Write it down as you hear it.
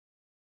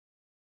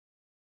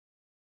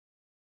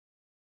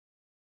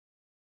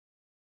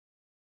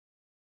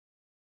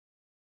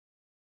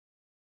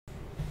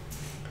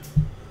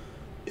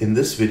In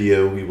this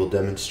video, we will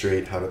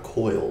demonstrate how to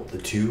coil the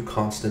two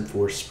constant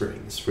force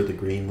springs for the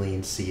greenLean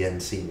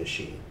CNC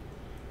machine.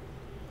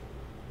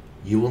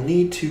 You will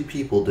need 2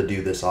 people to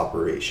do this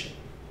operation.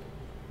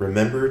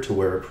 Remember to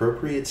wear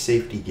appropriate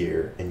safety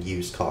gear and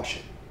use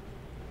caution.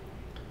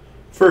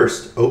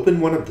 First,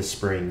 open one of the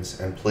springs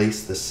and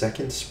place the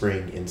second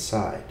spring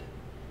inside.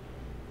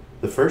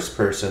 The first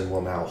person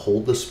will now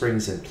hold the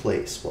springs in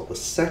place, while the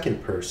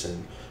second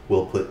person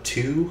will put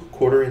 2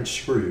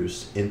 1/4-inch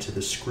screws into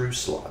the screw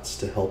slots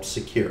to help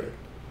secure it.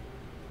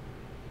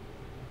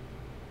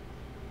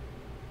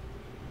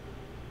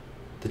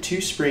 The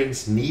 2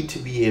 springs need to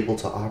be able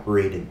to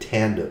operate in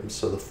tandem,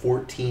 so the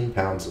 14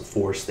 pounds of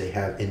force they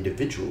have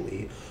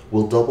individually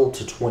will double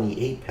to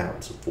 28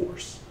 pounds of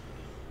force.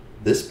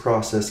 This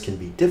process can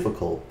be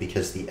difficult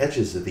because the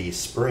edges of these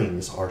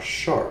springs are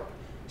sharp,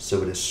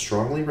 so it is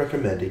strongly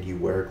recommended you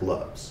wear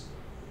gloves.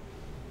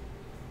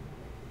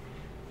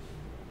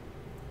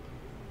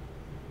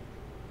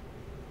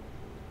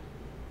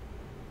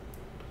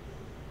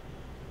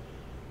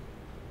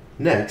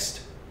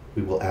 Next,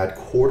 we will add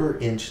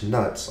 1/4-inch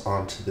nuts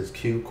onto the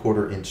 2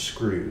 1/4-inch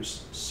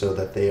screws so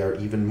that they are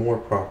even more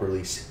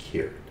properly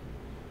secured.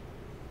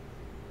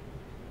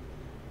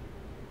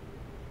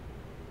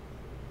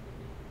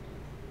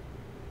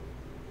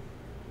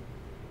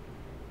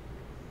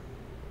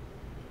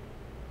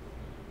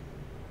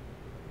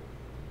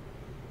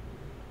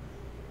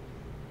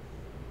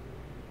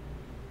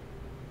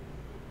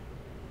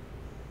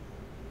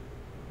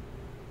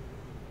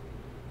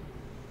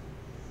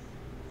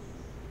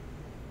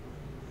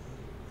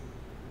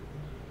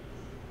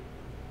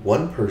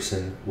 One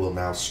person will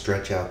now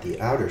stretch out the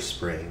outer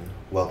spring,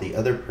 while the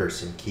other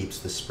person keeps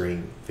the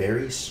spring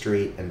very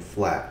straight and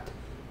flat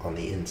on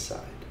the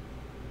inside.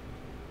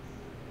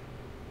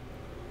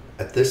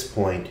 At this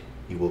point,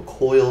 you will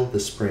coil the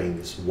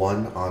springs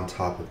one on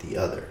top of the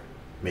other,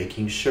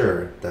 making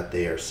sure that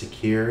they are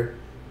secure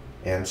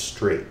and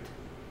straight.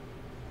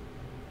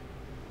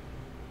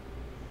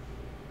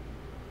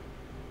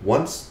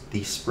 Once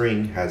the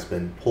spring has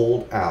been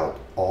pulled out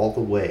all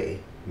the way,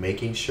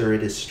 making sure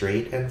it is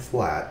straight and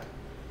flat,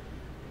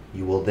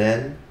 you will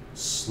then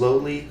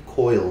slowly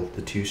coil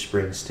the 2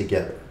 springs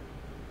together.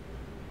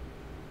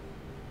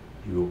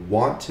 You will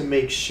want to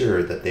make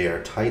sure that they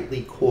are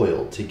tightly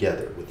coiled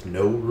together with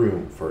no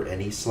room for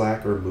any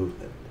slack or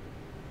movement.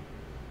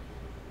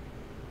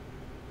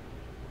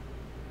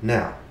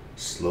 Now,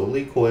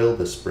 slowly coil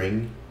the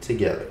spring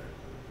together.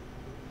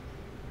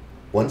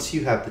 Once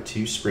you have the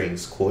 2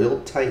 springs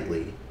coiled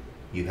tightly,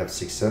 you have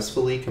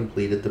successfully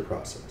completed the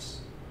process.